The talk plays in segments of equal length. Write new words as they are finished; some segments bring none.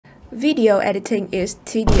Video editing is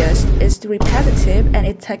tedious, it's repetitive, and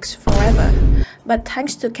it takes forever. But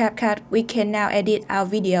thanks to Capcut, we can now edit our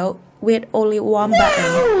video with only one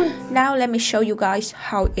button. Now let me show you guys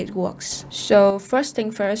how it works. So first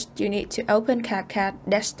thing first, you need to open Capcut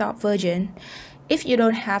desktop version. If you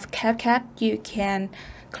don't have Capcut, you can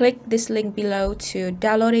click this link below to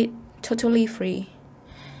download it totally free.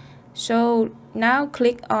 So now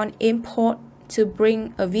click on import to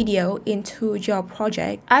bring a video into your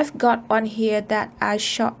project. I've got one here that I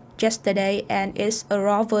shot yesterday and it's a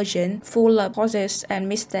raw version full of pauses and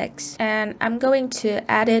mistakes, and I'm going to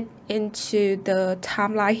add it into the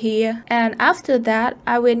timeline here. And after that,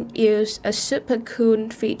 I will use a super cool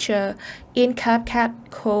feature in Capcut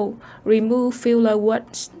called remove filler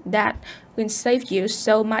words that will save you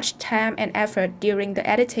so much time and effort during the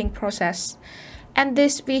editing process. And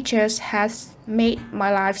this feature has made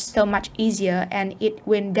my life so much easier, and it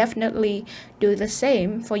will definitely do the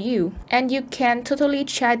same for you. And you can totally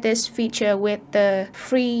try this feature with the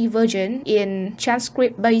free version in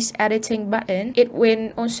transcript-based editing button. It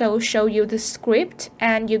will also show you the script,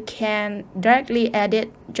 and you can directly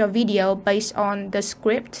edit your video based on the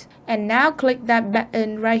script. And now click that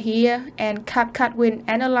button right here, and Capcut will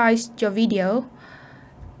analyze your video.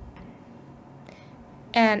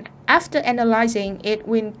 And after analyzing, it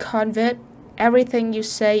will convert everything you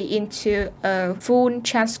say into a full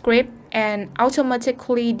transcript and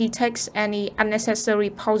automatically detects any unnecessary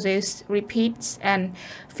pauses, repeats, and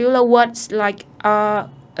filler words like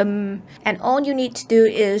and all you need to do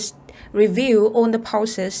is review all the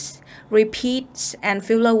pauses, repeats, and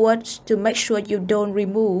filler words to make sure you don't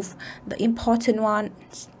remove the important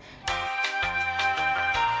ones.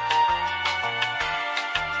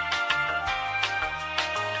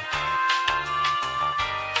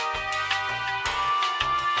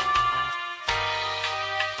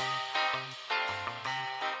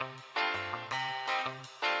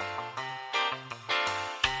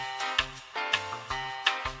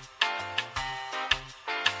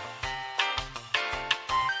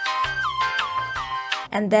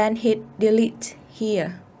 And then hit delete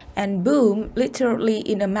here, and boom, literally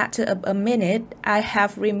in a matter of a minute, I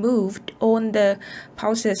have removed all the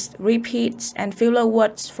pauses, repeats, and filler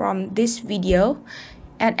words from this video.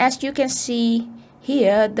 And as you can see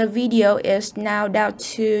here, the video is now down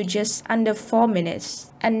to just under 4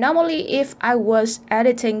 minutes. And normally if I was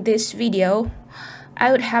editing this video,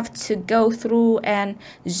 I would have to go through and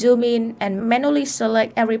zoom in and manually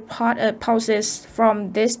select every part of pauses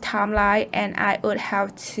from this timeline, and I would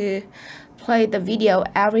have to play the video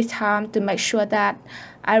every time to make sure that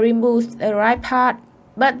I remove the right part.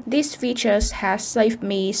 But these features have saved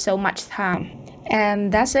me so much time.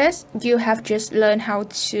 And that's it. You have just learned how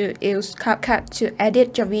to use Capcut to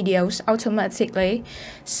edit your videos automatically,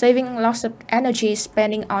 saving lots of energy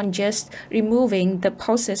spending on just removing the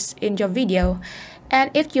pauses in your video. And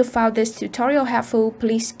if you found this tutorial helpful,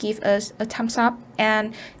 please give us a thumbs up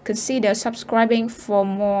and consider subscribing for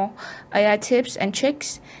more AI tips and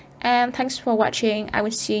tricks. And thanks for watching. I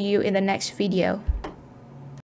will see you in the next video.